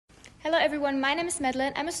Hello everyone, my name is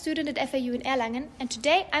Madeline. I'm a student at FAU in Erlangen, and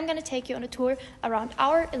today I'm going to take you on a tour around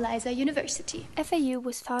our EELISA University. FAU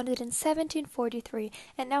was founded in 1743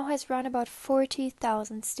 and now has around about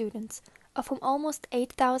 40,000 students, of whom almost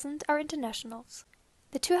 8,000 are internationals.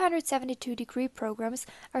 The 272 degree programs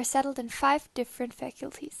are settled in 5 different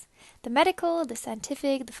faculties: the medical, the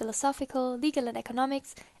scientific, the philosophical, legal and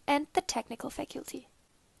economics, and the technical faculty.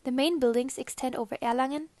 The main buildings extend over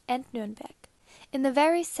Erlangen and Nuremberg. In the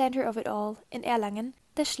very center of it all, in Erlangen,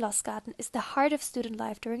 the Schlossgarten is the heart of student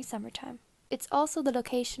life during summertime. It's also the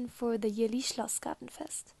location for the yearly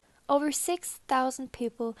Schlossgartenfest. Over 6,000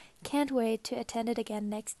 people can't wait to attend it again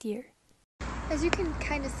next year. As you can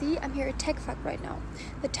kind of see, I'm here at TechFac right now.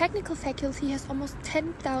 The technical faculty has almost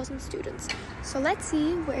 10,000 students, so let's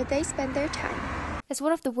see where they spend their time. As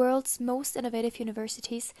one of the world's most innovative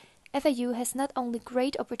universities, FAU has not only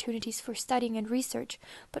great opportunities for studying and research,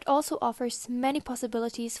 but also offers many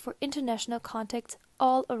possibilities for international contacts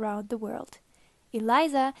all around the world.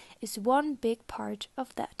 EELISA is one big part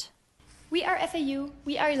of that. We are FAU,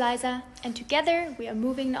 we are EELISA, and together we are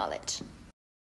moving knowledge.